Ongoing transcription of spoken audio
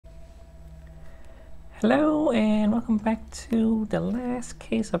Hello and welcome back to the last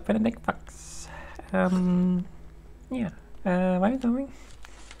case of Benedict Fox. Where are you going?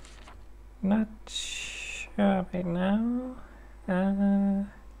 Not sure right now. But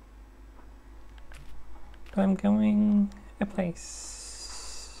I'm going a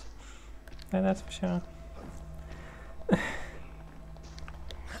place. That's for sure.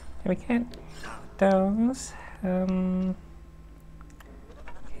 We can't those.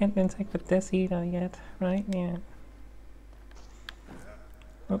 Can't interact with this either yet, right? Yeah.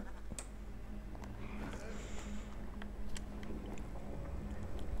 Oh.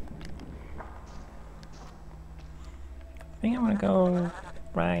 I think I want to go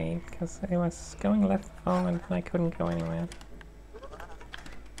right, because I was going left and I couldn't go anywhere.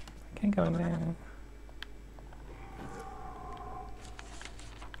 I can't go in there.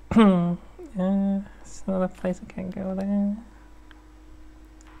 It's another place I can't go there.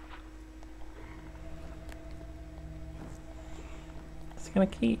 Gonna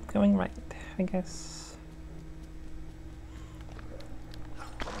keep going right, I guess.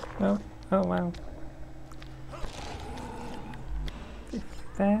 Oh wow.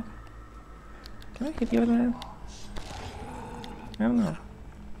 That? Can I hit you with that? I don't know.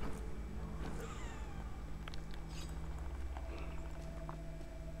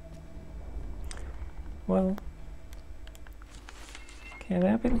 Well, okay,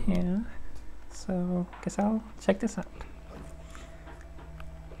 I've been here, so guess I'll check this out.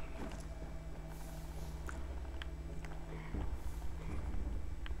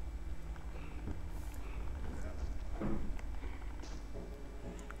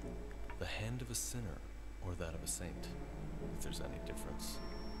 The hand of a sinner, or that of a saint, if there's any difference.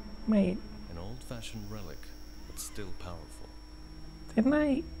 Wait. An old-fashioned relic, but still powerful. Didn't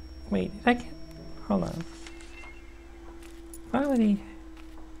I... Wait, did I get... Hold on. I already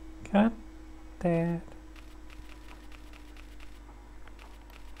got that.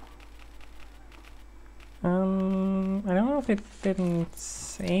 I don't know if it didn't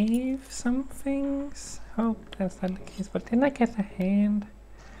save some things. Hope that's not the case, but didn't I get the hand?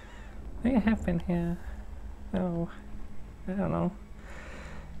 I think I have been here. Oh, I don't know.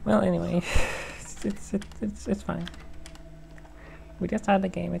 Well, anyway, it's fine. We just started the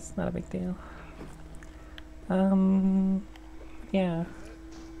game. It's not a big deal. Yeah.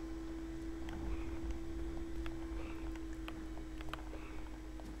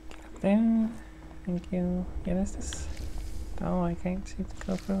 Get up there. Thank you. Yeah, that's this. Oh, I can't seem to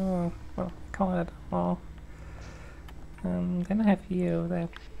go through. Well, I call it a wall. Then I have you that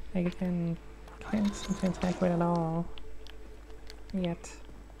I can't seem to interact with at all. Yet.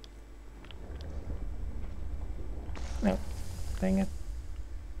 No. Dang it.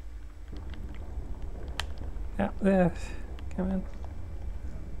 Yeah, there. Come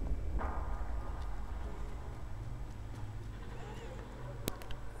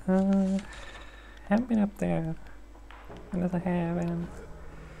on. Haven't been up there. Unless I have, and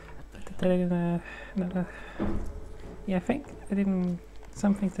I did another. Yeah, I think I didn't.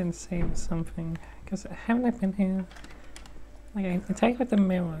 Something didn't save something. Because haven't I been here? Like, I interact with the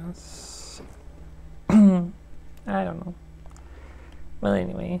mirrors. I don't know. Well,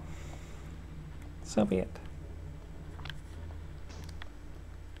 anyway. So be it.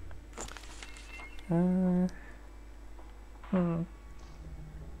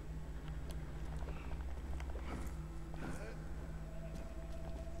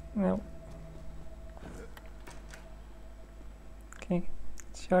 No. Okay.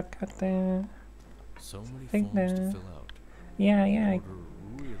 Shortcut there. So many forms to fill out. Yeah. Really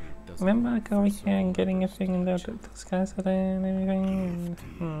Remember going here and getting a thing and those guys are there and everything?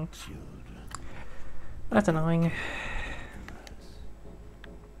 That's annoying.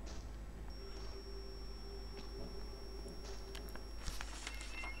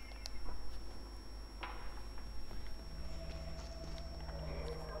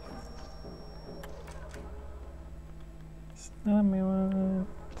 It's not a mirror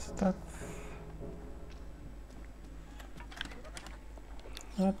stuff.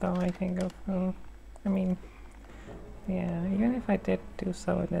 Not though I can go through. I mean, yeah, even if I did do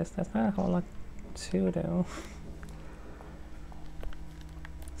so with this, that's not a whole lot to do.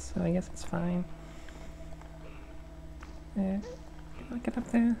 So I guess it's fine. Can I get up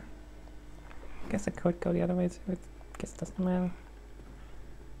there? I guess I could go the other way too, I guess it doesn't matter.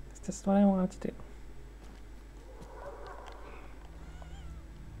 It's just what I wanted to do.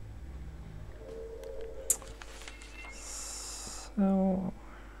 So...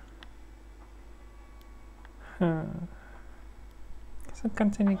 Guess I'll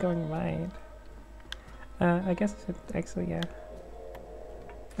continue going right. I guess I should actually, yeah.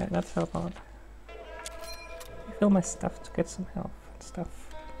 Yeah, that's help out. fill my stuff to get some health and stuff.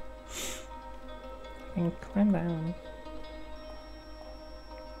 I can climb down.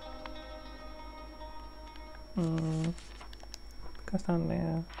 Goes down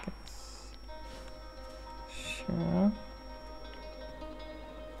there, I guess. Sure.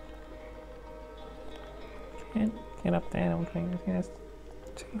 Can't get up there, I don't think. I think that's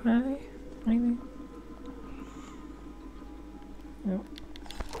too high, maybe? Nope.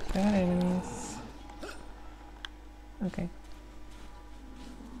 Got enemies. Okay.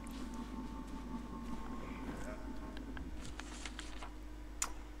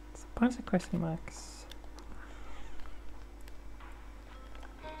 It's a bunch of question marks.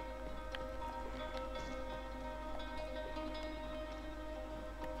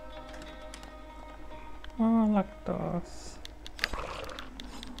 Oh, locked doors.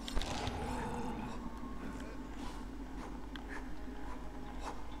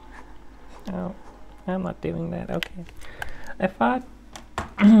 Oh, I'm not doing that. Okay. I thought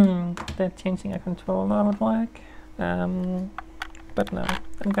that changing a controller would work, but no.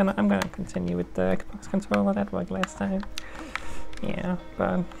 I'm gonna continue with the Xbox controller. That worked last time. Yeah,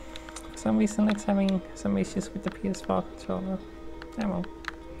 but for some reason it's having some issues with the PS4 controller. I won't.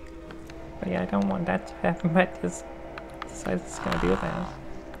 But yeah, I don't want that to happen, but just decided it's gonna do that.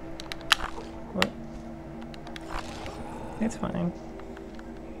 What? It's fine.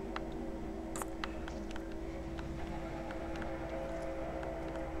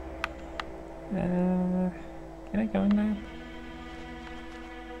 Can I go in there?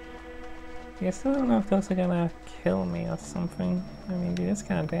 Yeah, I still don't know if those are gonna kill me or something. I mean, dude, it's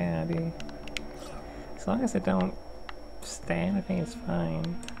kinda bad, dude. As long as I don't stand, I think it's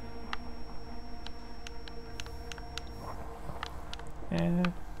fine.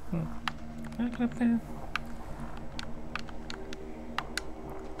 Can I go up there?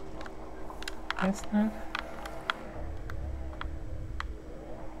 Guess not.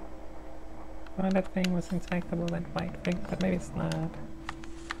 Oh, that thing was injectable, that white thing, but maybe it's not.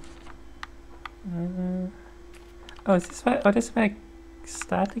 Oh, is this where? Oh, this is where I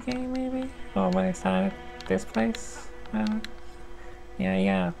start the game, maybe? Or when I started this place?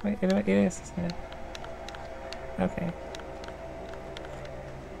 Yeah. Wait, it is, isn't it? Okay.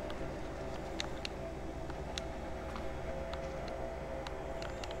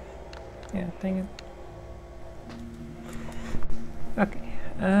 Yeah, dang it. Okay.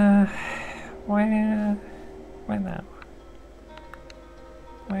 Where now? Where now?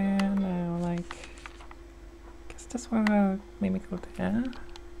 Like, guess that's where I'll maybe go there.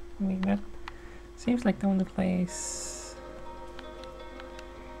 I mean, that seems like the only place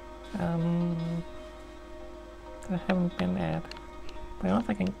that I haven't been at. But I don't know if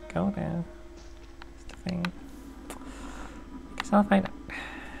I can go there. That's the thing. I guess I'll find out.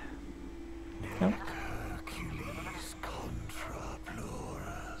 Nope.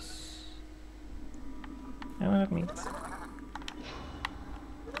 I don't know what it means.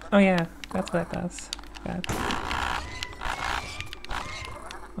 Oh yeah, that's what it does. God.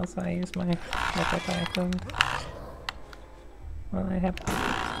 Also, I use my weapon icon. Well, I have.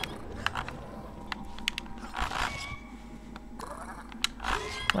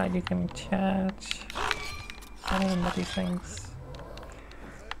 Like you can charge. I don't remember these things.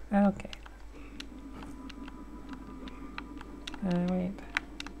 Okay. Wait.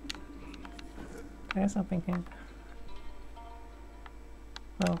 There's something here.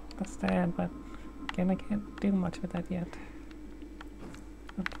 Well, that's that, but again, I can't do much with that yet.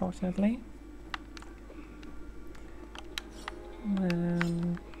 Unfortunately.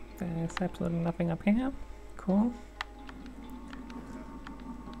 There's absolutely nothing up here. Cool.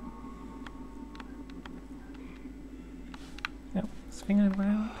 Yep, swinging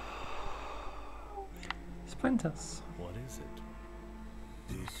around. Splinters. What is it?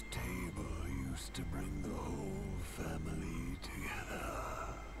 This table used to bring the whole family together.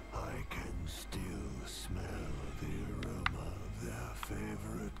 I can still smell the aroma of their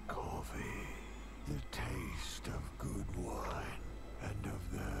favorite coffee, the taste of good wine, and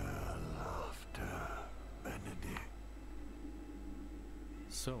of their laughter, Benedict.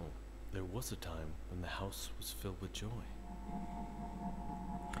 So, there was a time when the house was filled with joy.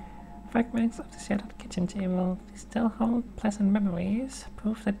 Fragments of the shattered kitchen table. They still hold pleasant memories,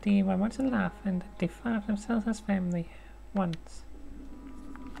 proof that they were once in love and that they thought of themselves as family once.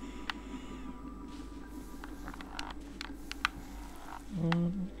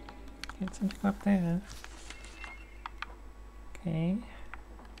 Can't seem to go up there. Okay.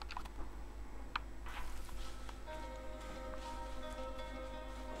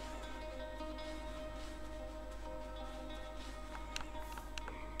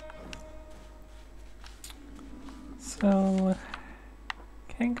 So,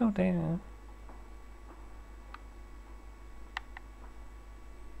 can't go there.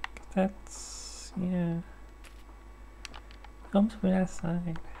 That's, yeah. Comes from that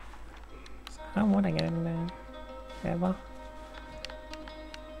side. So how would I get in there? Ever?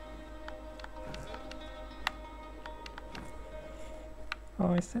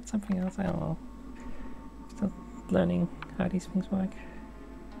 Or is that something else? I don't know. Still learning how these things work.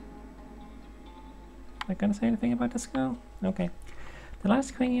 Am I gonna say anything about this girl? Okay. The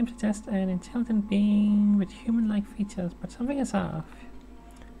last cranium suggests an intelligent being with human-like features, but something is off.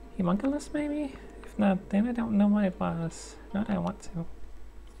 Homunculus, maybe? If not, then I don't know what it was. Not that I want to.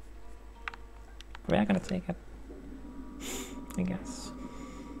 But we're gonna take it. I guess.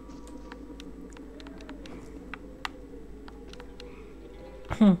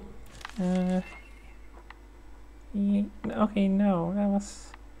 Yeah, okay, no, that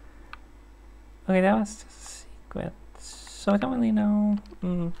was... Okay, that was just a secret. So I don't really know...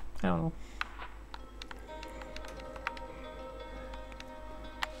 I don't know.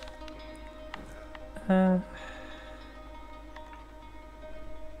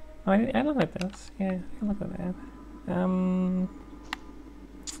 Oh, I look at this. Yeah, I look at that.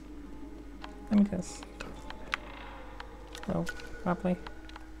 Let me just... Oh, probably.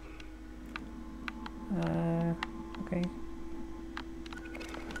 Okay.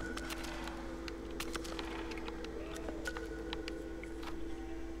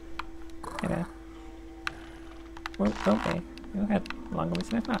 Yeah. Well, okay. You had longer reach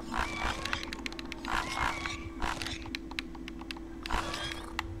than I thought.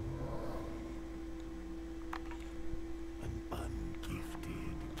 An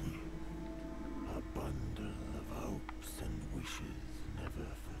ungifted gift, a bundle of hopes and wishes never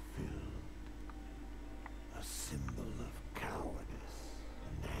fulfilled, a symbol of cowardice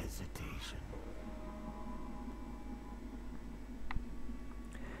and hesitation.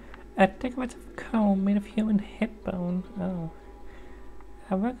 A decorative comb made of human hip bone. Oh.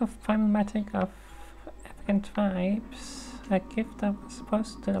 A work of primal magic of African tribes. A gift that was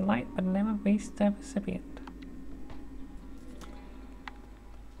supposed to delight but never reached the recipient.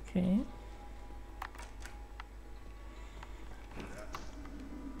 Okay.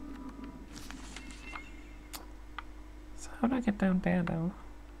 So how do I get down there though?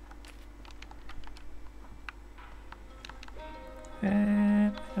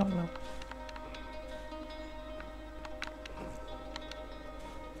 I don't know.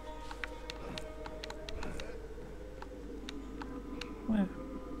 Where?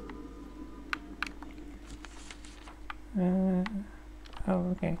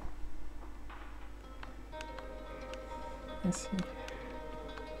 Oh, okay. I see.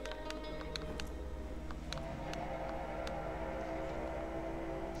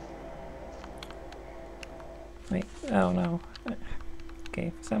 Wait, oh no.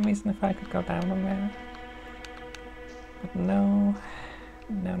 Okay, for some reason if I could go down on there. But no.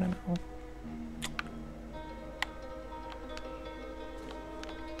 No, no, no.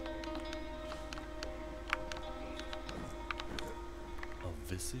 A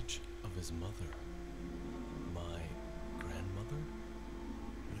visage of his mother. My grandmother?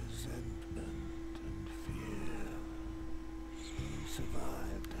 Resentment and fear. He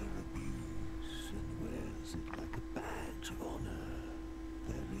survived her abuse and wears it like a badge of honor.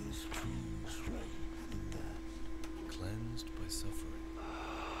 There is true strength in that. Cleansed by suffering.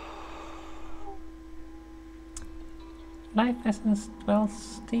 Life essence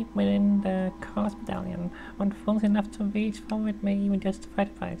dwells deep within the Cause Medallion. One foolish enough to reach for it may even justify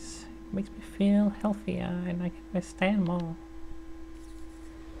the price. It makes me feel healthier and I can withstand more.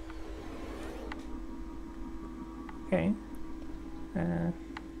 Okay.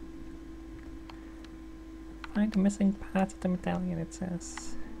 Find the missing parts of the medallion, it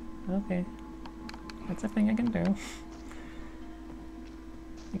says. Okay. That's a thing I can do.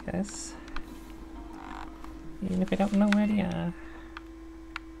 I guess. Even if I don't know where they are.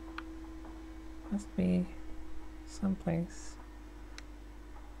 Must be someplace.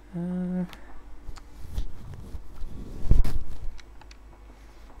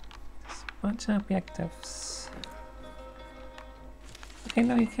 Just a bunch of objectives. Okay,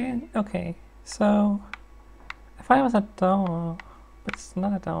 no, you can't. Okay, so if I was a door, but it's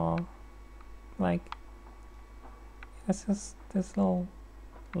not a door, like, it's just this little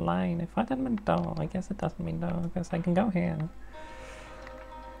line. If I didn't mean door, I guess it doesn't mean door because I can go here.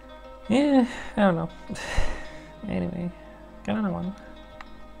 Yeah, I don't know. Anyway, got another one.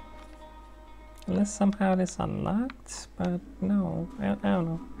 Unless somehow this unlocked, but no, I don't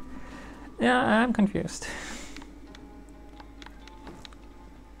know. Yeah, I'm confused.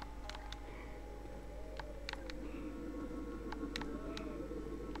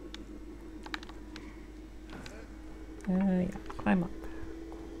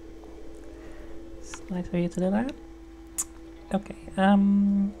 Nice for you to do that. Okay,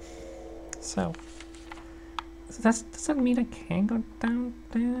 so does that mean I can't go down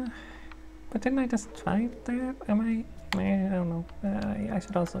there? But didn't I just try that? Am I? I don't know. I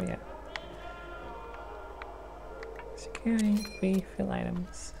should also, yeah. Security, refill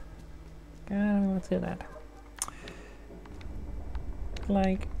items. Gotta want to do that.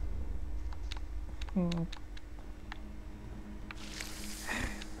 Like,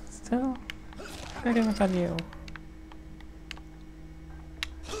 still, I don't know about you.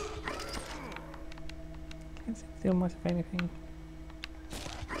 Can't seem to do much of anything.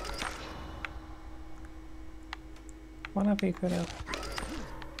 One of you could have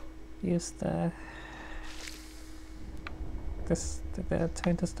used the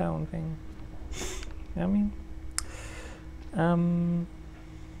turn to stone thing. You know what I mean?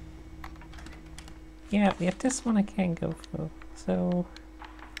 Yeah, this one I can't go through. So,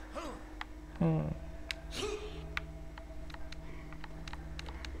 so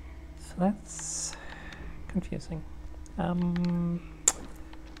that's confusing. Huh.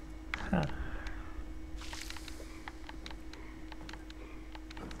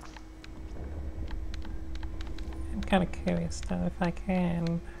 I'm kind of curious though if I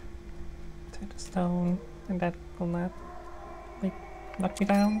can turn to stone and that will not like knock me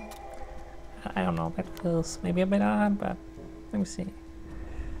down. I don't know, that feels maybe a bit odd, but let me see.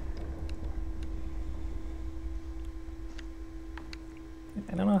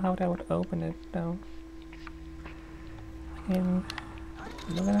 I don't know how that would open it though. I can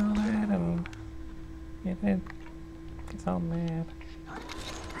look at all that and it gets all mad.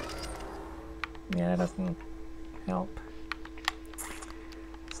 Yeah, that doesn't help.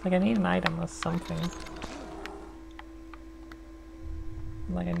 It's like I need an item or something.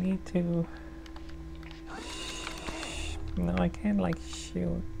 Like I need to... No, I can't like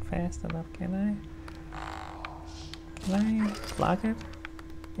shoot fast enough, can I? Can I block it?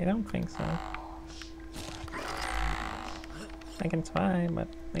 I don't think so. I can try, but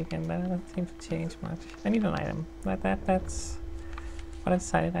again, that doesn't seem to change much. I need an item. That's what I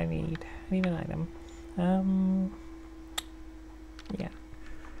decided I need. I need an item. Yeah.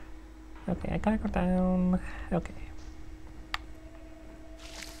 Okay, I gotta go down. Okay.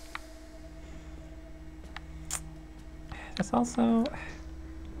 There's also...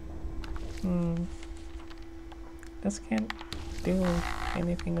 This can't do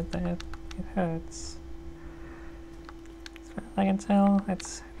anything with that. It hurts. As far as I can tell,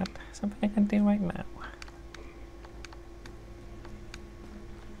 that's not something I can do right now.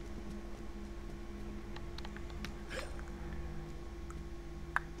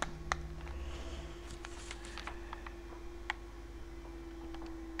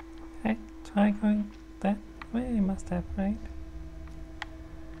 Okay, try going that way. Must have, right?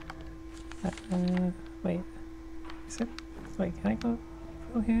 Wait. Is it? Wait, can I go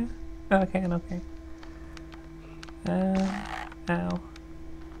through here? Oh, I can, okay. Ow.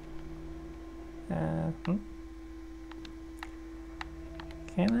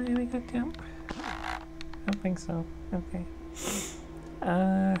 Can I make a jump? I don't think so. Okay.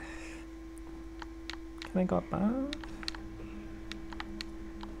 Can I go above?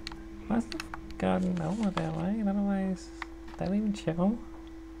 Must have gotten over there, right? Otherwise, that'll even show.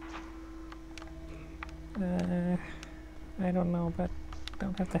 I don't know, but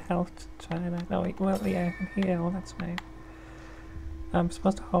don't have the health to try that. Oh, wait, well, yeah, I can heal, that's right. I'm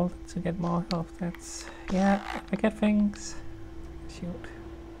supposed to hold it to get more health. That's... yeah, I get things. Shoot.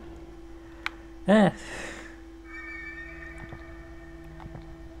 There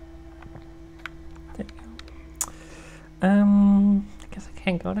we go. I guess I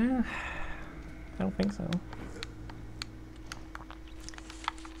can't go there. I don't think so.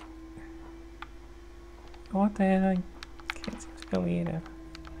 What there? I can't seem to go either.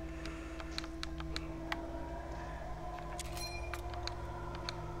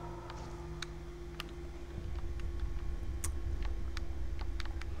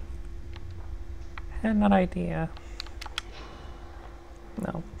 Had an idea.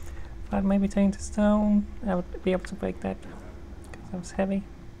 No. If I'd maybe turn to stone, I would be able to break that because I was heavy.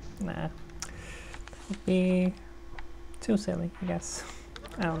 Nah. That would be too silly, I guess.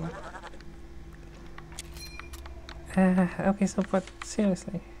 I don't know. Okay, so but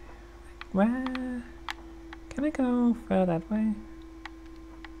seriously, where can I go further that way?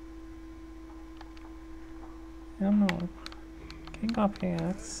 I don't know. Can I go up here?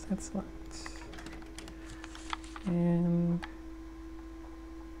 That's locked. And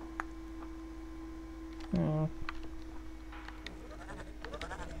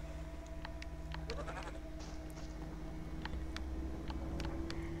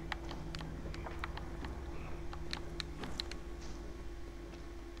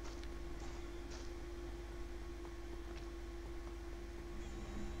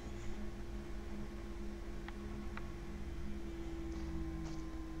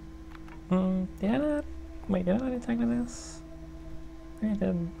Did I not? Wait, did I not attack with this? I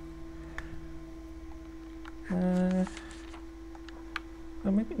didn't. Or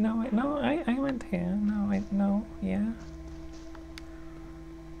maybe, no, wait, no, I went here. No, wait, no, yeah.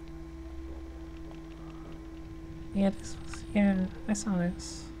 Yeah, this was, yeah, I saw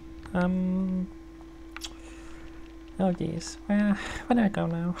this. Oh geez, where do I go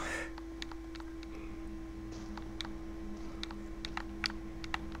now?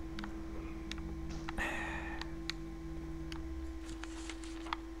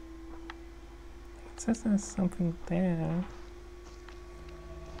 It says there's something there.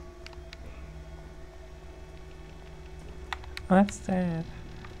 Oh, that's that.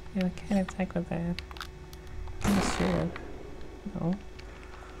 Yeah, I can't attack with that. I should. No.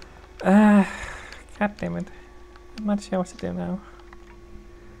 God damn it. I'm not sure what to do now.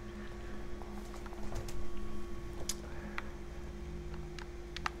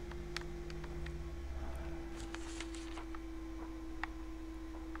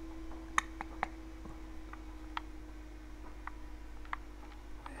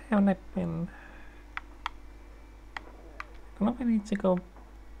 Where haven't I been? I don't know if I need to go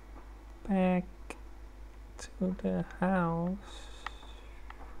back to the house.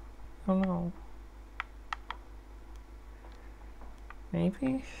 I don't know.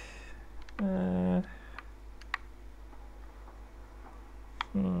 Maybe?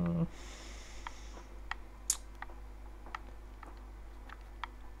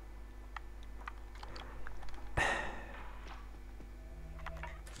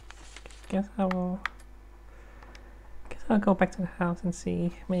 Guess I'll go back to the house and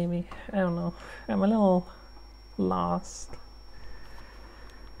see, maybe. I don't know. I'm a little lost.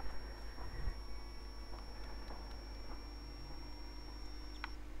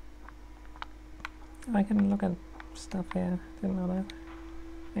 I can look at stuff here. Didn't know that.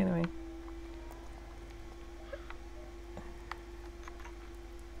 Anyway.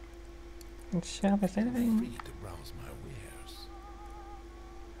 And shop, is anything? Free to browse my wares.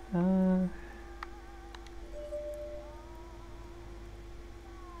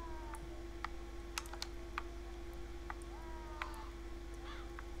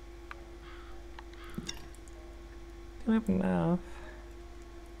 Do I have enough?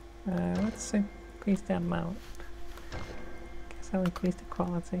 Let's increase the amount. Guess I'll increase the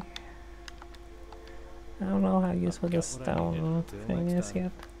quality. I don't know how useful this stone thing is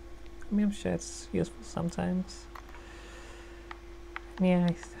yet. I mean, I'm sure it's useful sometimes. Yeah,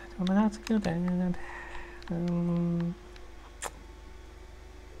 I don't know how to do that.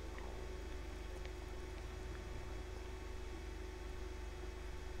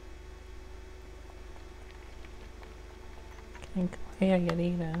 Can't go here yet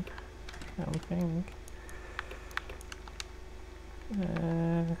either. I don't think.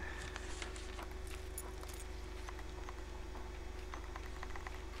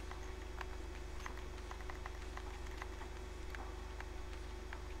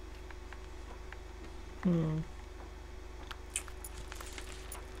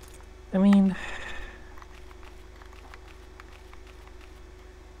 I mean,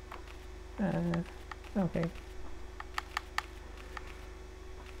 okay.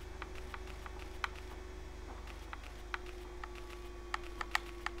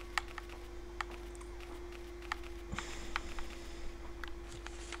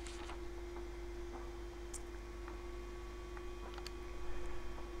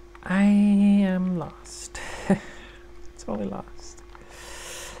 I am lost. Totally lost.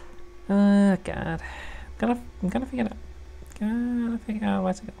 God. I'm gonna figure it out. Gotta figure out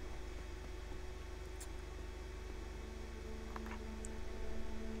where to go.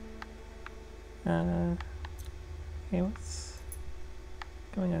 Okay, what's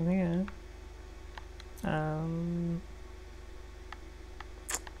going on here?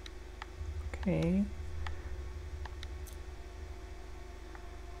 Okay.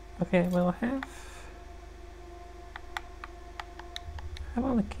 Okay, well, I have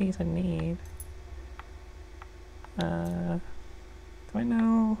all the keys I need. Do I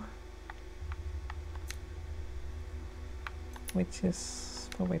know which is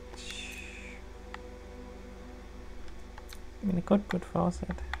for which? I mean, I could put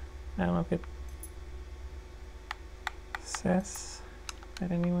faucet. I don't know if it says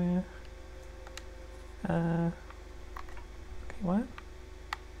that anywhere. Okay, what?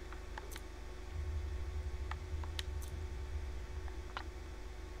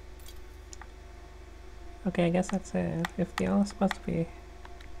 Okay, I guess that's it. If the all is supposed to be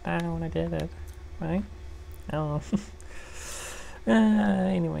down when I did it, right? I don't know.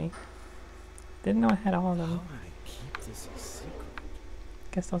 Anyway. Didn't know I had all of them. How did I keep this a secret?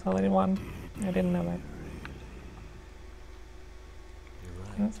 Guess there was already one. I didn't know that. You're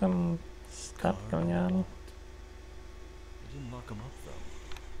right. There's some stuff going on. You didn't lock him up, though.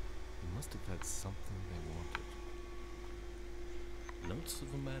 He must have had something they wanted. Notes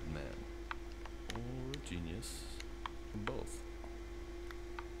of a madman. Or a genius. Or both.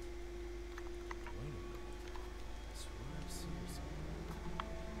 Wait a minute. I swear I've seen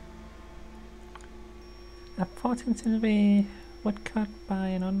something. A fortune to be woodcut by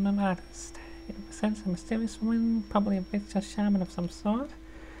an unknown artist. It represents a mysterious woman, probably a witch or shaman of some sort.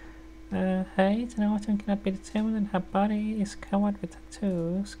 Her age and origin cannot be determined, and her body is covered with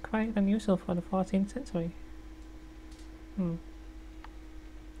tattoos, quite unusual for the 14th century.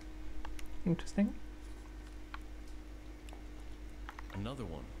 Interesting. Another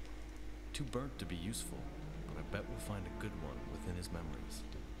one. Too burnt to be useful, but I bet we'll find a good one within his memories.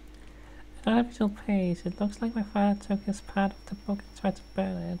 Another visual page. It looks like my father took his part of the book and tried to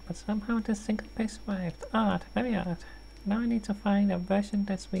burn it, but somehow this single page survived. Art, very art. Now I need to find a version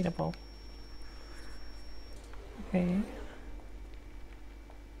that's readable. Okay.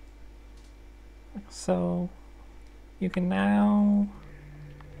 So you can now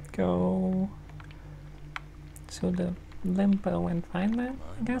go to the limbo and find them,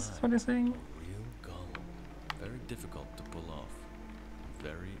 I guess that's what they're saying. A real golem. Very difficult to pull off.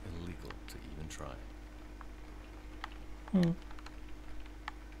 Very illegal to even try. And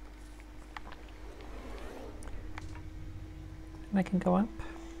I can go up.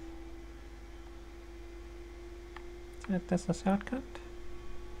 That's a shortcut.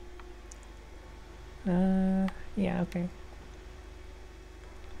 Yeah, okay.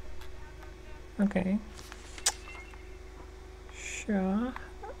 Okay. Sure.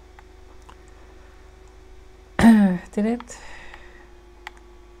 Did it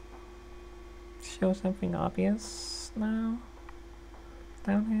show something obvious now?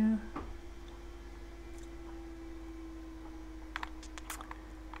 Down here?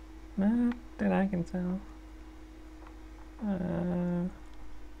 Not that I can tell. I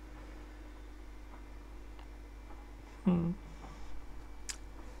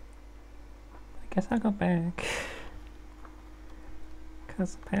guess I'll go back.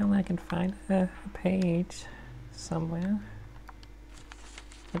 Because apparently I can find a page somewhere.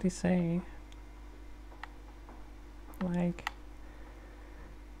 What do you say? Like,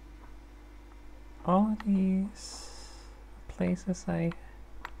 all of these places I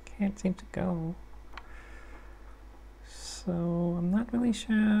can't seem to go. So I'm not really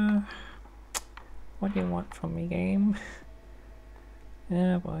sure what you want from me, game.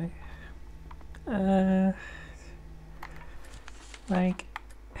 Oh boy. Like,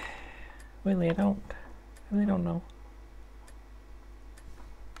 really, I really don't know.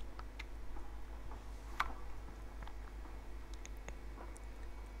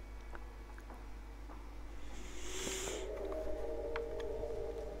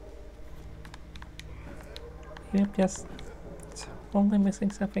 Maybe I'm just only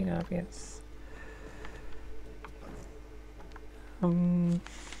missing something obvious.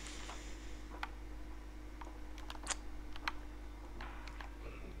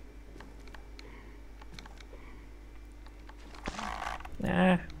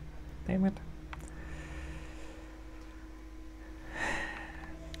 Ah, damn it.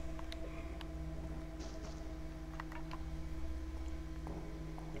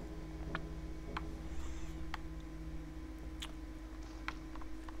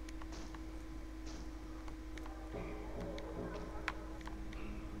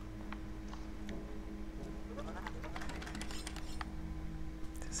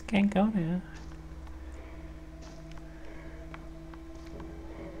 Just can't go now.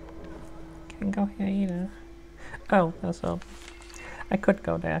 Can't go here either. Oh, also, I could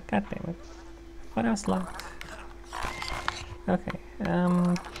go there. God damn it. What else locked? Okay,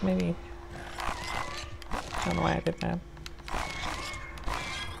 maybe. I don't know why I did that.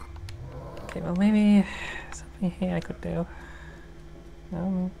 Okay, well, maybe something here I could do.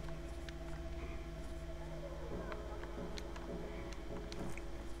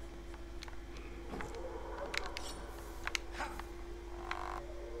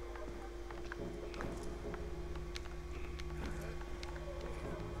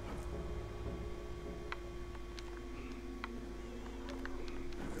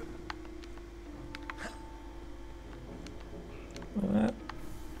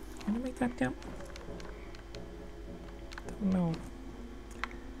 Can I make that jump? Don't know.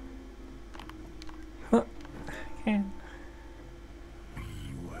 Huh. I can.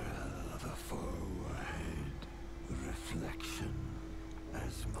 Beware the foe ahead. Reflection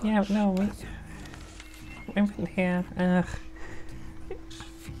as much Yeah, no, as we went here.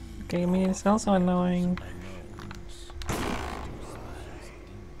 Okay, I mean, it's also annoying.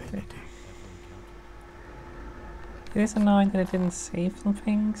 It is annoying that it didn't save some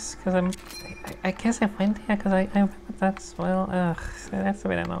things, because I guess I went here because I remember that as well. Ugh, so that's a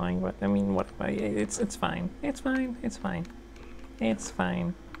bit annoying, but I mean, whatever, it's fine. It's fine, it's fine. It's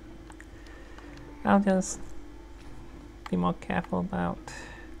fine. I'll just be more careful about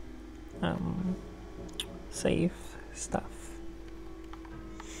save stuff.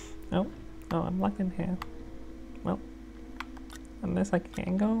 Oh, I'm locked in here. Well, unless I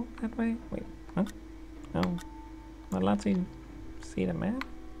can go that way. Wait, huh? No. Not allowed to see the map?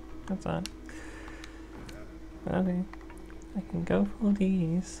 That's odd. But okay. I can go for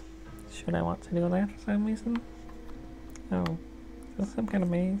these. Should I want to do that for some reason? Oh. Is this some kind of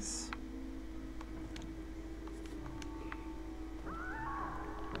maze?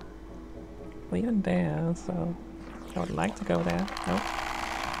 Well, you're there, so I would like to go there. Oh.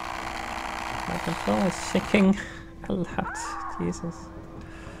 My controller is shaking a lot. Jesus.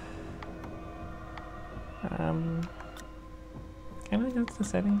 Can I go to the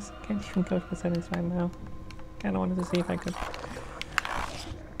settings? Can't even go to the settings right now. Kinda wanted to see if I could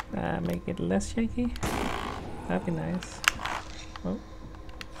make it less shaky. That'd be nice. Oh.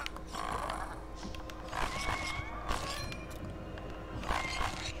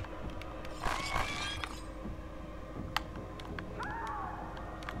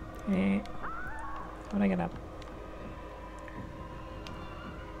 How do I get up?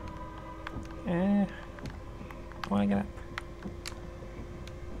 How do I get up?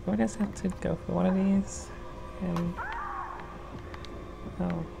 Do I just have to go for one of these? And...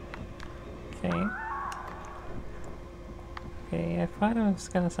 oh. Okay. Okay, I thought I was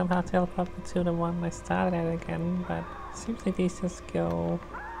gonna somehow teleport me to the one I started at again, but it seems like these just go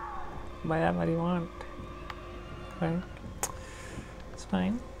wherever you want. Right? It's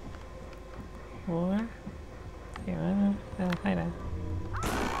fine. Or... here, hi there.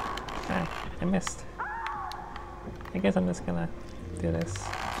 Ah, I missed. I guess I'm just gonna do this.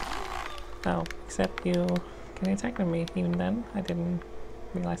 Oh, except you can attack with me even then. I didn't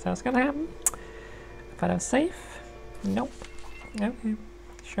realize that was gonna happen. I thought I was safe. Nope. Okay.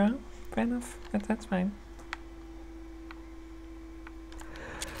 Sure. Fair enough. That's fine.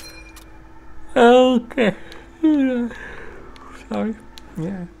 Okay. Sorry.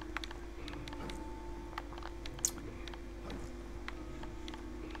 Yeah.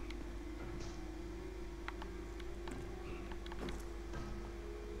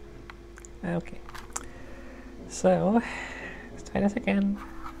 Okay, so let's try this again.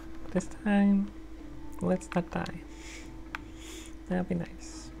 This time, let's not die. That'd be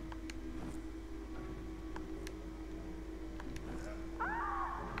nice.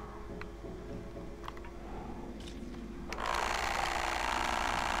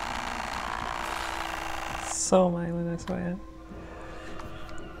 So violent, I swear.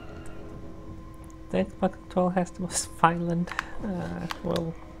 The Xbox control has the most violent,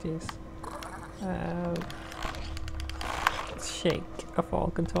 well, jeez. Shake of all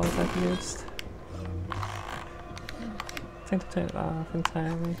controls I've used. I tend to turn it off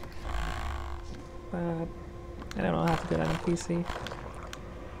entirely, but I don't know how to do that on PC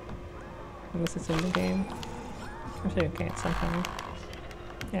unless it's in the game. I'm sure you can somehow.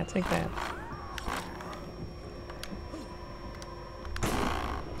 Yeah, take that.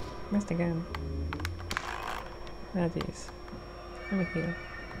 Missed again. Ah, jeez. Let me heal.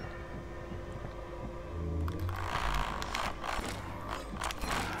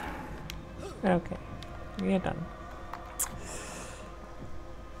 Okay, we're done.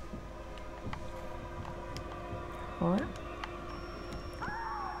 What?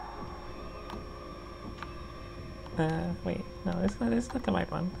 Wait, no, it's not the right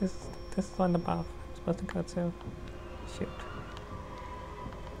one. This is the one above. I'm supposed to go to. Shoot.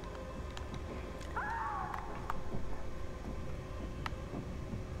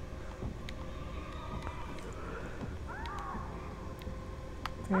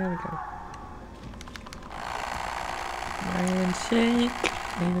 There we go. Iron shake.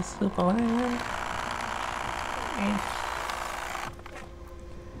 Need a super wire.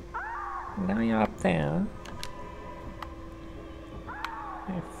 Now you're up there.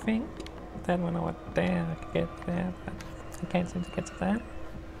 I think that when I went there, I could get there, but I can't seem to get to that.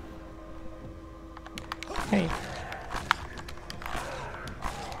 Hey.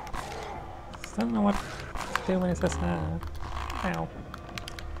 Still don't know what to do when it says, ow.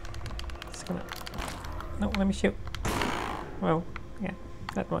 Just gonna... No, let me shoot. Well, yeah,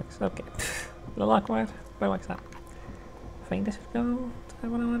 that works. Okay. A little awkward, but it works out. I think this should go. Is that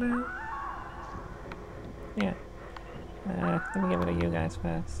what I want to do? Yeah. Let me get rid of you guys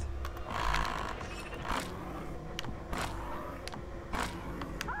first.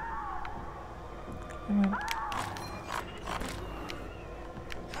 Come on.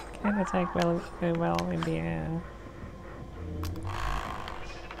 Can't attack very well in the air.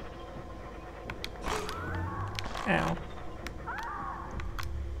 Ow.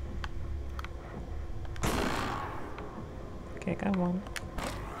 Okay, come on.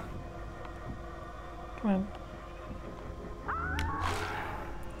 Come on.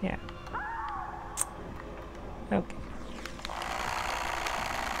 Yeah. Okay.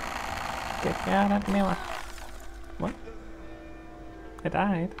 Get me out of the mirror. What? I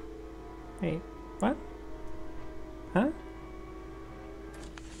died? Wait, what? Huh?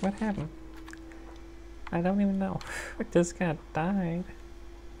 What happened? I don't even know. I just got died.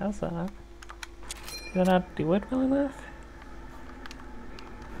 That's odd. Did I not do it well enough?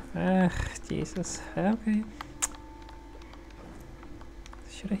 Jesus. Okay.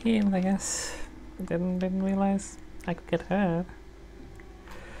 Should have healed, I guess. Didn't realize I could get hurt.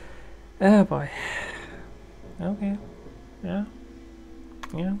 Oh boy. Okay. Yeah.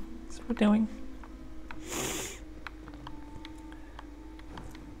 Yeah. That's what we're doing.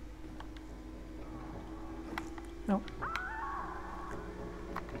 No.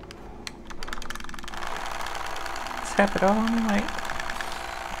 Just have it all on the right.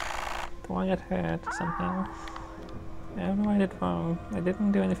 Don't want to get hurt somehow. I don't know what I did wrong. I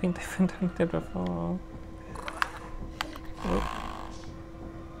didn't do anything different than I did before. Oh.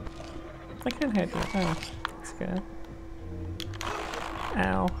 I can't hit you. Oh, that's good.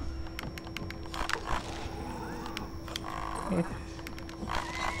 Ow. Yeah.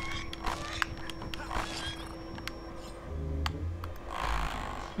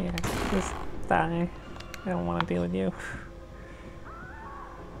 Yeah, just die. I don't want to deal with you.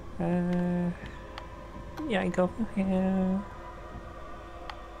 Yeah, I go from here.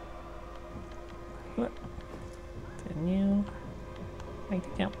 What? Then you make the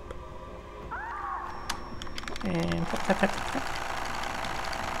jump. And tap, tap, tap, tap.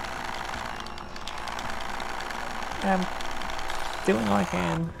 I'm doing all I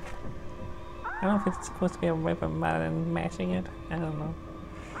can. I don't know if it's supposed to be a weapon rather than mashing it. I don't know.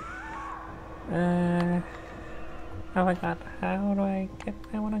 Oh my god, how do I get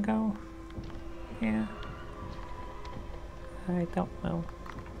where I want to go? Yeah. I don't know.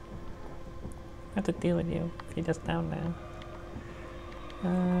 I have to deal with you if you're just down there.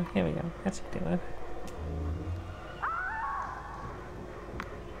 Here we go. That should do it.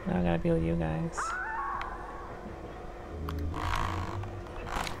 Now I gotta deal with you guys.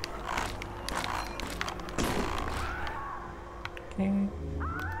 Okay.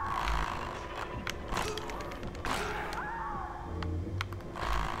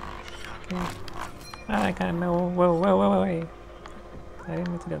 Okay. I kinda know. Whoa, wait. I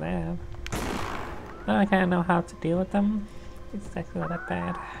didn't need to do that. I kinda know how to deal with them. It's actually not that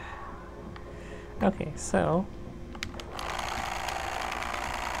bad. Okay, so.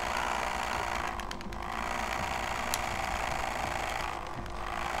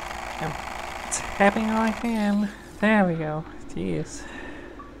 I'm tapping all I can. There we go. Jeez.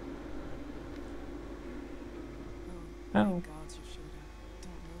 Oh. Gods, you showed up.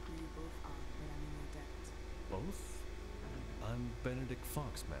 Don't know who you both are, but I'm in your debt. Both? I'm Benedict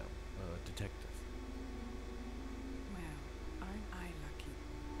Fox, ma'am, a detective. Well, aren't I lucky?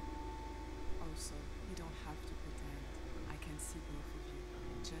 Also, you don't have to pretend. I can see both of you.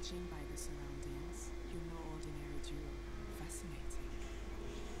 Judging by the surroundings, you're no ordinary duo. Fascinating.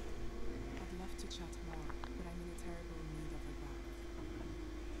 I'd love to chat more, but I'm in a terrible need of a bath.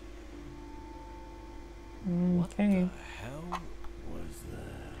 Okay. What the hell was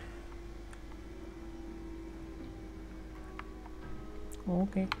that?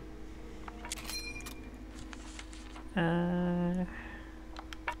 Okay.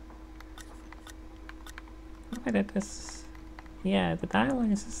 Look at it. This. Yeah, the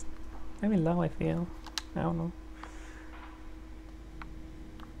dialogue is just very low, I feel. I don't know.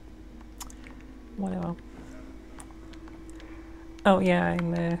 Whatever. Oh, yeah,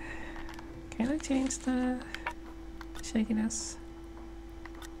 and can I change the shakiness?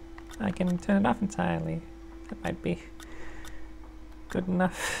 I can turn it off entirely. That might be good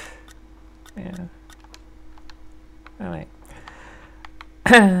enough. Yeah. Alright.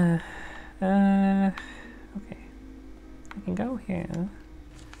 Okay. I can go here.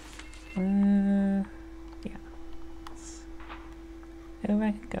 Yeah. Where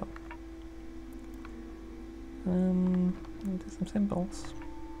I can go. Do some symbols.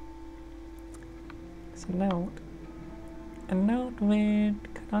 It's a note. A note with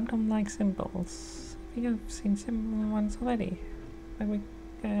quantum-like symbols. I think I've seen similar ones already. That we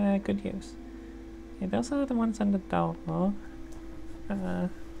could use. Yeah, those are the ones on the door.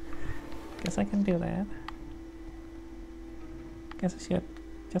 Guess I can do that. Guess I should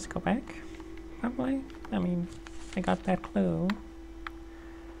just go back, probably. I mean, I got that clue.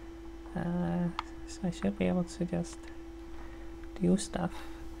 So I should be able to just do stuff.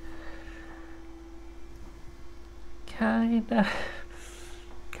 Kinda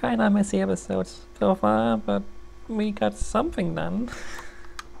messy episodes so far, but we got something done.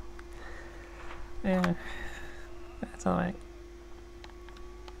 Yeah, that's alright.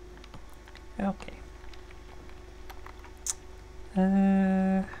 Okay.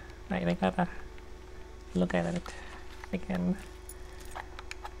 Right, I gotta look at it again.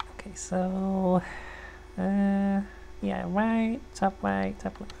 Okay, so yeah, right, top left,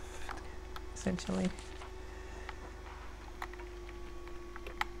 essentially.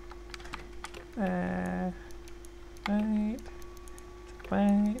 Right,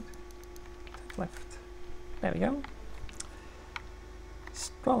 top left. There we go.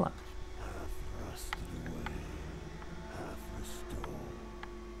 Stroller. Half rusted away, half restored,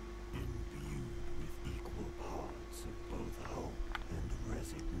 imbued with equal parts of both hope and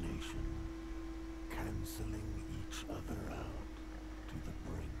resignation, cancelling each other out to the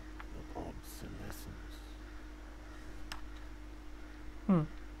brink of obsolescence.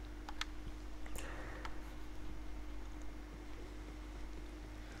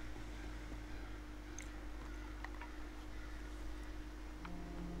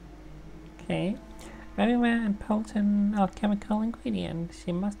 Okay. Very rare and potent alchemical ingredient.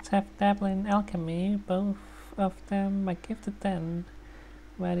 She must have dabbled in alchemy. Both of them are gifted then.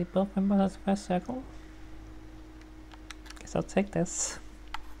 Were they both members of the first circle? Guess I'll take this.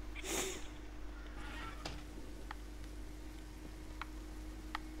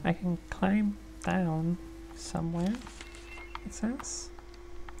 I can climb down somewhere, it says.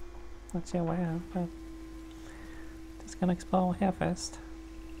 Not sure where, but just gonna explore here first.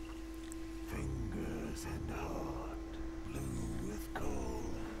 Fingers and heart, blue with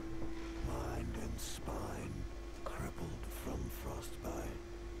cold, mind and spine, crippled from frostbite.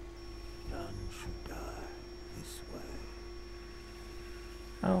 None should die this way.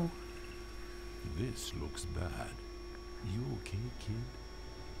 Oh, This looks bad. You okay, kid?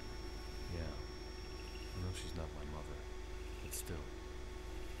 Yeah. I know she's not my mother, but still,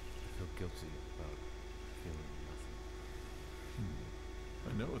 I feel guilty about feeling nothing.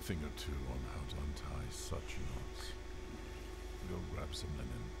 I know a thing or two on how to untie such knots. Go grab some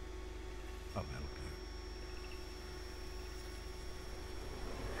linen. I'll help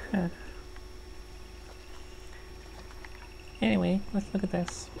you. huh. Anyway, let's look at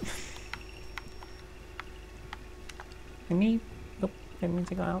this. I need... Oop, didn't mean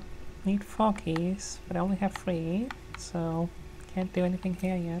to go out. I need 4 keys, but I only have 3, so can't do anything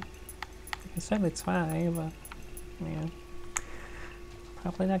here yet. I can certainly try, but yeah.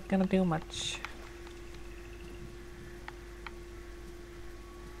 Probably not gonna do much.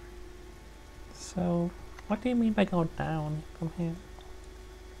 So, what do you mean by go down from here?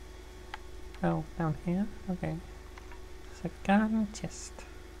 Oh, down here? Okay. It's a garden chest.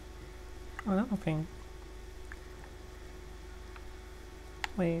 Oh, another thing.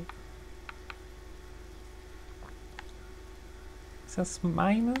 Wait. It says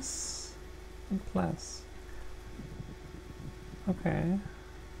minus and plus. Okay.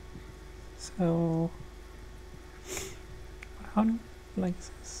 So, how like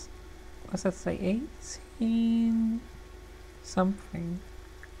this? What's that say? 18 something.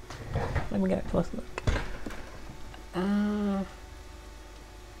 Let me get a close look.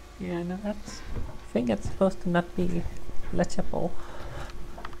 Yeah, no, that's. I think it's supposed to not be legible.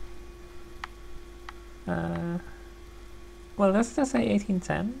 Well, let's just say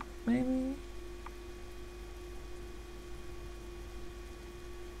 1810, maybe.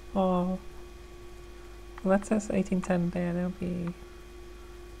 Or let's say 1810 there, that'll be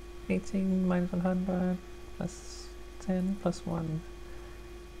 18 minus 100 plus 10 plus 1.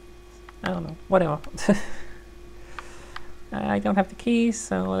 I don't know, whatever. I don't have the keys,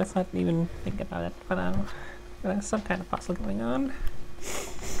 so let's not even think about it for now. There's some kind of puzzle going on.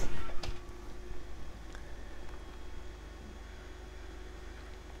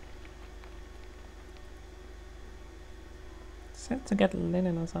 Said to get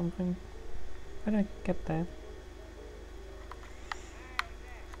linen or something. Where did I get that?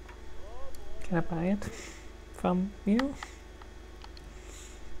 Can I buy it from you?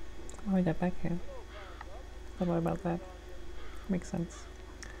 How do I get back here? Don't worry about that. Makes sense.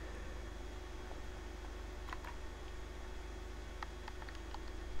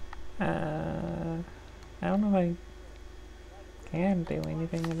 I don't know if I can do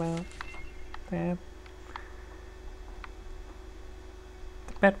anything about that.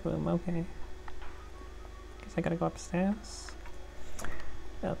 The bedroom, okay. Guess I gotta go upstairs.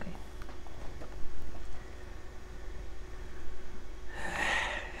 Okay.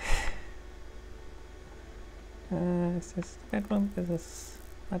 Is this the bedroom? This is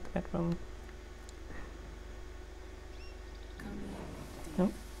not the bedroom.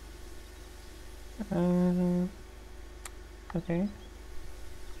 Come in. Okay.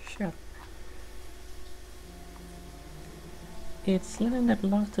 Sure. It's linen that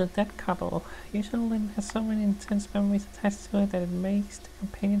belongs to a dead couple. Usually linen has so many intense memories attached to it that it makes the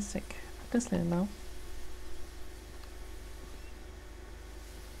companion sick. What does linen know?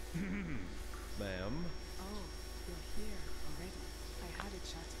 Ma'am? Oh, you're here already. I had a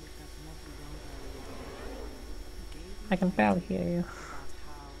chat with that lovely young girl yesterday. He gave me I can an barely idea hear you. about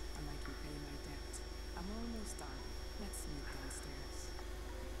how I might repay my debt. I'm almost done. Let's meet downstairs.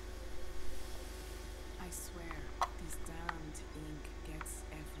 I swear, this damned ink gets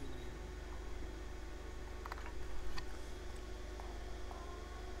everywhere.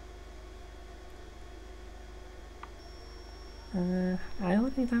 I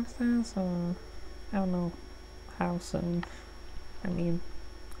already downstairs, or I don't know how soon. I mean,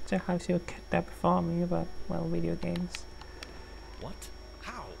 the house you get there before me, but well, video games. What?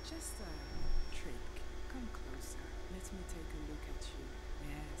 How? Just a trick. Come closer. Let me take a look at you.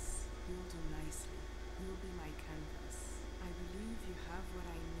 Yes, you'll do nicely. You'll be my canvas. I believe you have what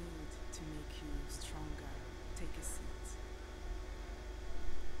I need to make you stronger. Take a seat.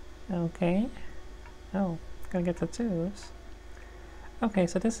 Okay. Oh, gonna get tattoos. Okay,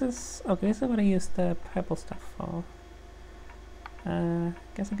 so this is what I use the purple stuff for.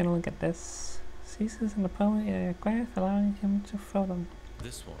 Guess I can look at this. Seizes in the poem graph, allowing him to throw them.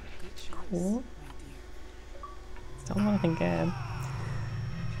 This one. Good choice, Cool. my dear. Still nothing good.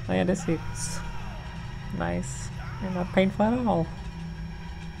 Oh yeah, this is nice and not painful at all.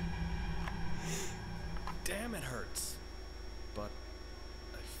 Damn, it hurts. But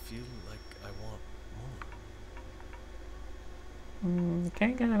I feel like I want more.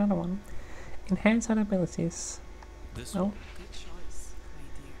 Okay, get another one. Enhance other abilities. This No. one. Good choice, my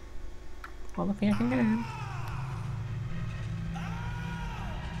dear. All the fear I can get.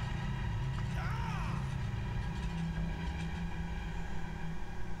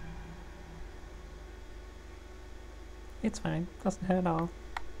 It's fine, doesn't hurt at all.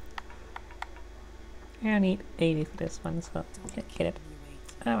 I need 80 for this one, so Don't yeah, keep get it. me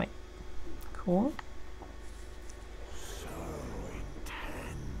waiting. Alright. Cool. So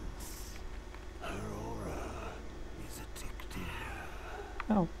intense. Her aura is addictive.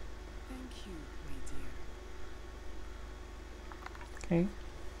 Oh, Thank you, my dear. okay.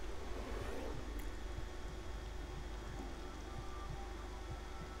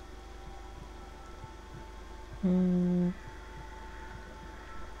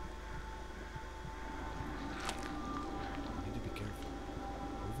 I need to be careful.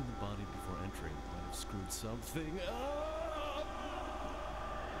 Moving the body before entering might have screwed something up.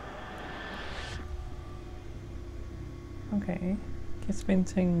 Okay. Guess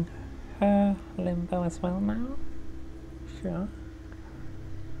rinsing her limbo as well now. Sure.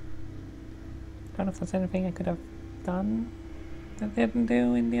 Don't know if there's anything I could have done that they didn't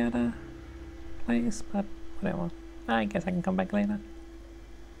do in the other place, but whatever. I guess I can come back later.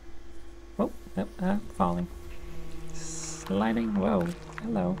 Oh, nope, falling. Sliding, whoa,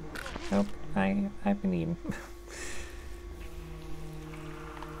 hello. Nope, I've been eaten.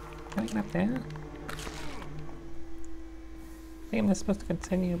 Can I get up there? I think I'm just supposed to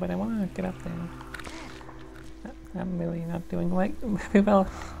continue, but I want to get up there. I'm really not doing like very well.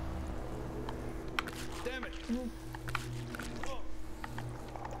 Damn it!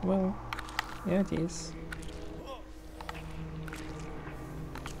 Whoa. Yeah, jeez.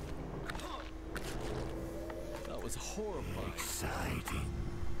 That was horrifying. Exciting.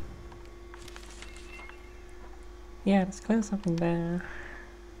 Yeah, there's clearly something there.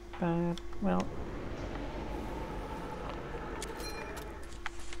 But, well.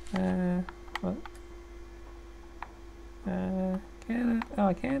 What?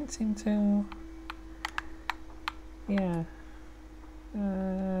 I can't seem to. Yeah.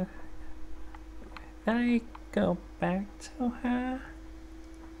 If I go back to her,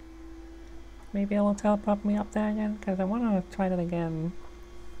 maybe it'll teleport me up there again, because I want to try that again.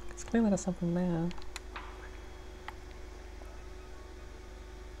 It's clearly there's something there.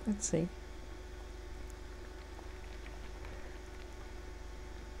 Let's see.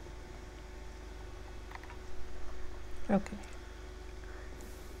 Okay.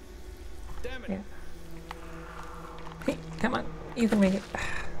 Damn it! Yeah. Hey, come on. You can make it.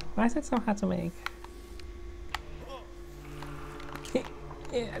 Why is it so hard to make? Hey,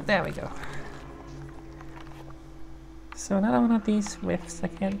 Yeah, there we go. So another one of these rifts I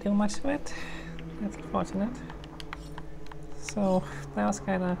can't do much with. That's unfortunate. So that was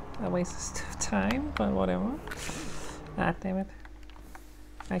kind of a waste of time, but whatever. Ah, damn it.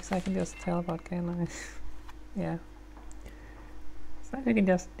 Actually, I can just teleport, can I? Yeah. So I can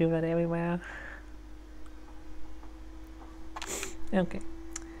just do that everywhere. Okay.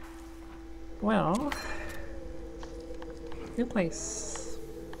 Well, new place.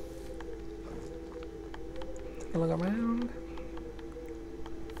 Take a look around.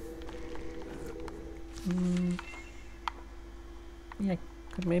 Yeah,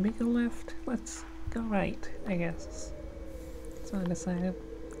 could maybe go left. Let's go right, I guess. That's what I decided.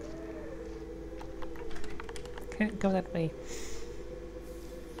 Can't go that way.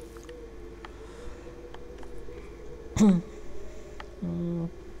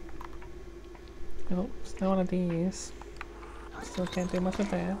 Oh, still one of these. Still can't do much with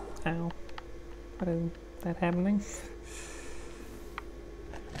that. Ow. What is that happening?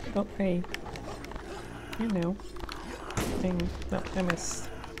 Oh, hey. You know. Thing. No, I missed.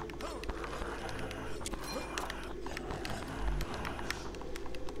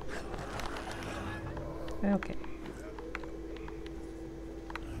 Okay.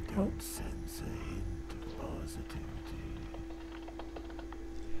 I don't sense a hint of positivity.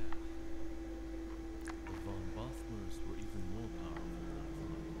 Yeah. The Von Bothmers were even more powerful than I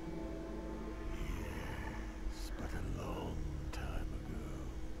thought. Yes, but a long time ago.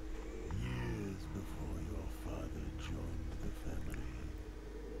 Years before your father joined the family.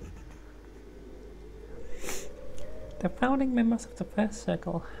 Benedict. The founding members of the First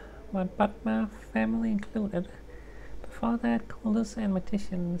Circle, one Padma family included. Before that, cultists and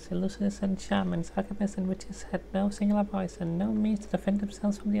magicians, illusionists and shamans, alchemists and witches had no singular voice and no means to defend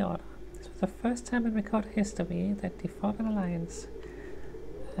themselves from the Order. This was the first time in recorded history that they fought an alliance.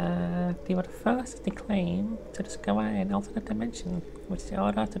 They were the first to claim to discover an alternate dimension, which the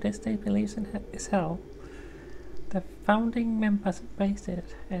Order to this day believes in is hell. The founding members embraced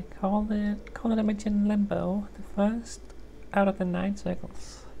it and called the dimension Limbo, the first out of the 9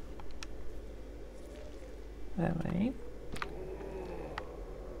 circles. Alright.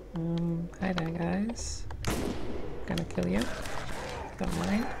 Hi there, guys. Gonna kill you. Don't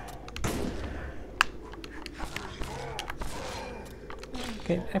mind.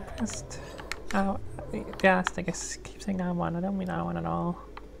 Okay, I pressed just I guess keep saying R1. I don't mean R1 at all.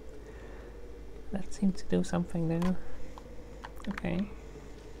 That seems to do something there. Okay.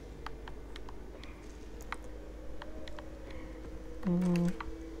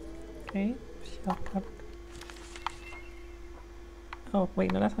 Okay, shortcut. Oh,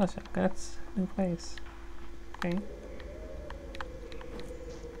 wait, no, that's not a shortcut, that's a new place. Okay.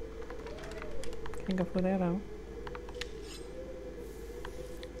 Can't go through there though.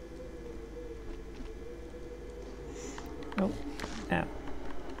 Oh, ow.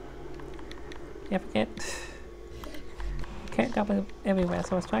 Yeah, forget. You can't double everywhere,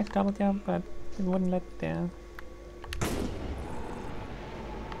 so I was trying to double jump, but it wouldn't let down.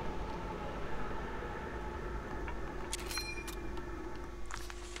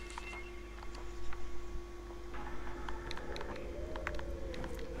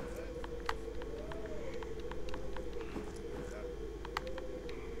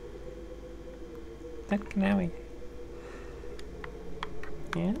 That canary.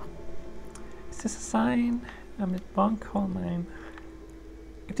 Yeah. Is this a sign? I'm in the wrong coal mine.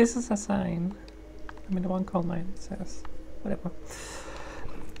 If this is a sign, I'm in the wrong coal mine, it says. Whatever.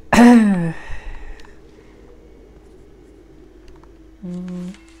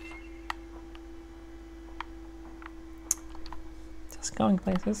 Just going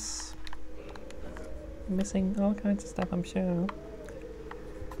places. Missing all kinds of stuff, I'm sure.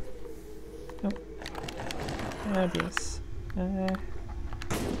 Nope. Oh jeez. Bang.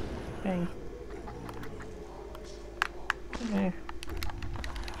 Yeah.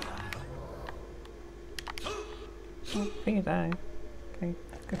 Oh, I think I died. Okay,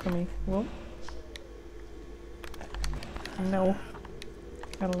 good for me. Whoa. No.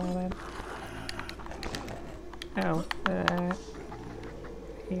 Gotta allow that. Ow.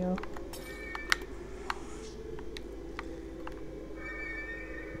 Heal.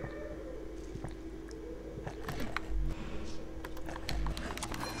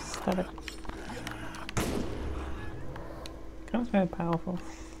 Stop it. That was very powerful.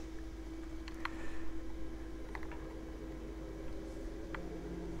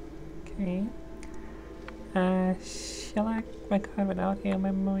 Okay. Shellac record without your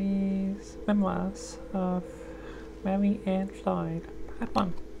memoirs of Mary Ann Floyd. Part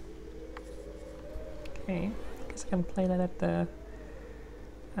 1. Okay. Guess I can play that at the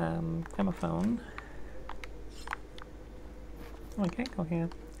gramophone. Oh, I can't go here.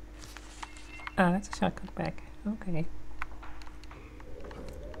 Ah, that's a shortcut back. Okay.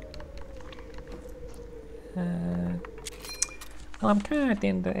 Well, I'm kind of at the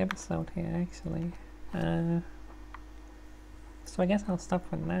end of the episode here, actually. So I guess I'll stop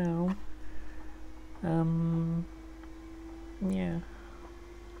for now. Yeah.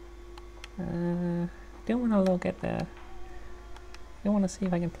 Do want to look at the... I want to see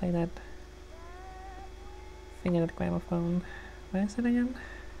if I can play that thing at the gramophone. Where is it again?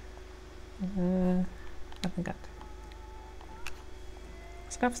 I forgot.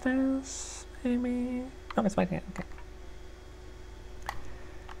 Is it upstairs? Maybe? Oh, it's right here. Okay.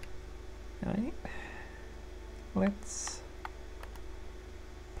 Alright. Let's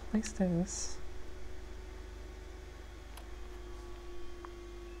place this.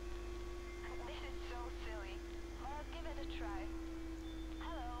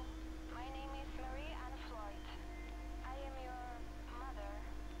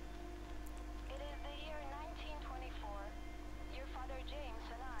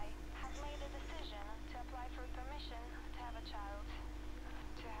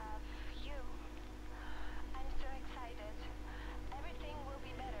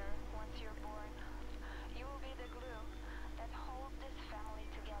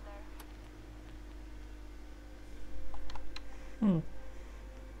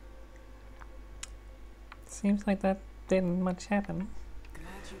 Seems like that didn't much happen.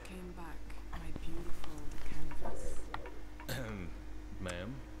 Glad you came back, my beautiful canvas.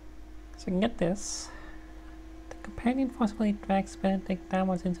 Ma'am? So we can get this. The companion forcibly drags Benedict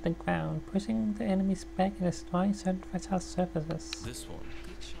downwards into the ground, pushing the enemies back and destroying certain fragile surfaces. This one.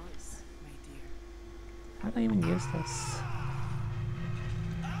 Good choice, my dear. How do I even use this?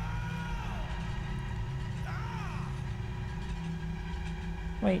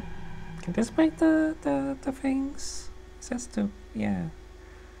 Wait, can this break the things? It says to, yeah.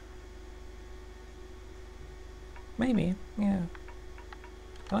 Maybe, yeah.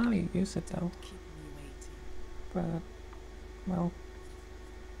 I don't know how you use it though. Keep me waiting. But, well,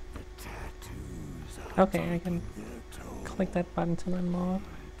 The tattoos are okay, I can taking their toll. click that button to learn more. I drain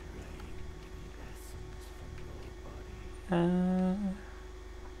the essence from your body.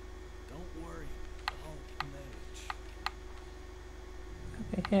 Don't worry. I'll manage.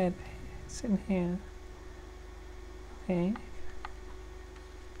 Okay, here, it's in here. Okay.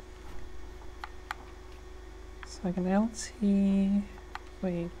 So I can LT,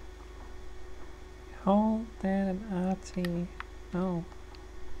 wait. Hold that and RT. Oh.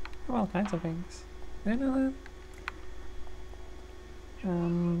 Oh, all kinds of things. Did I know that? I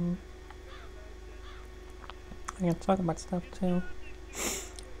can talk about stuff too.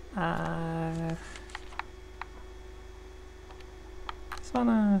 Just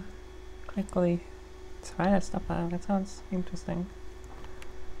wanna quickly try that stuff out. That sounds interesting.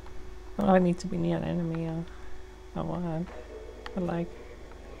 I don't know if I need to be near an enemy or what, but like.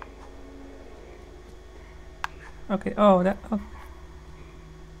 Okay, oh, that. Oh.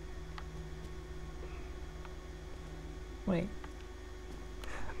 Wait.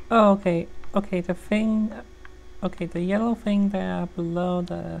 Oh, okay. Okay, the thing. Okay, the yellow thing there below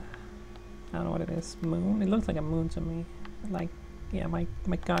the. I don't know what it is. Moon? It looks like a moon to me. Like, yeah, my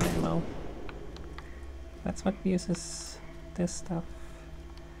gun ammo. That's what uses this stuff.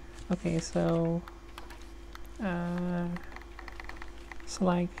 Okay, so. So,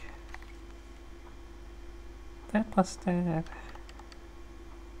 like. That plus that.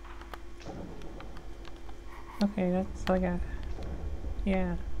 Okay, that's like a.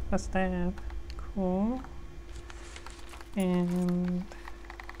 Yeah, plus that. Cool. And.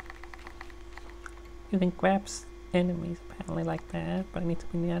 You can grab enemies apparently like that, but I need to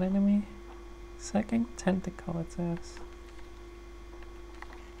be near an enemy. Second tentacle, it says.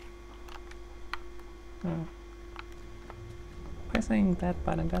 Oh. Pressing that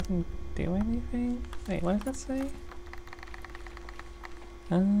button doesn't do anything? Wait, what does that say?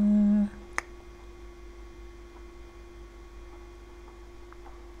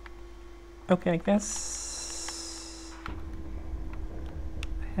 Okay, I guess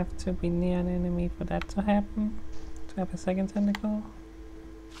I have to be near an enemy for that to happen. To have a second tentacle.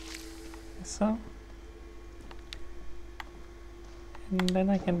 Guess so. And then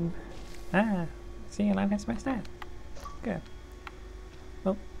I can... Ah! See, and I can smash that. Good.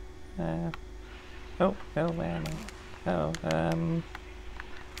 Oh. Oh, where am I? Oh, okay,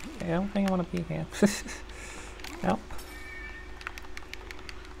 I don't think I want to be here. Nope.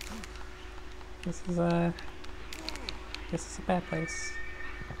 This is a bad place.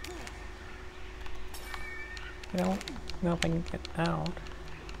 I don't know if I can get out.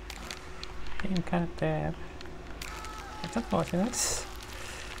 Being kind of dead. That's unfortunate.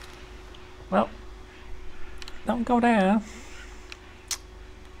 Well, don't go there.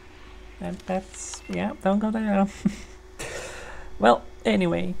 And that's, yeah, don't go there. Well,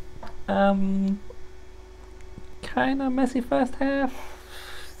 anyway, kind of messy first half.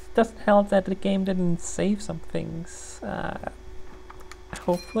 Doesn't help that the game didn't save some things.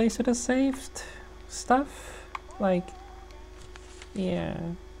 Hopefully should have saved stuff. Like, yeah.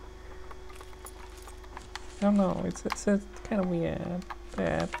 I don't know, it's kind of weird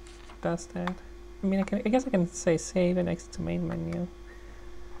that it does that. I mean, I guess I can say save it next to main menu.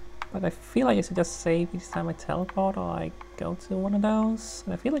 But I feel like I should just save each time I teleport or I go to one of those.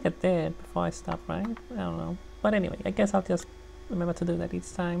 And I feel like I did before I stopped, right? I don't know. But anyway, I guess I'll just remember to do that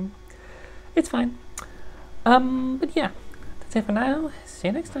each time. It's fine. But yeah, that's it for now. See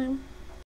you next time.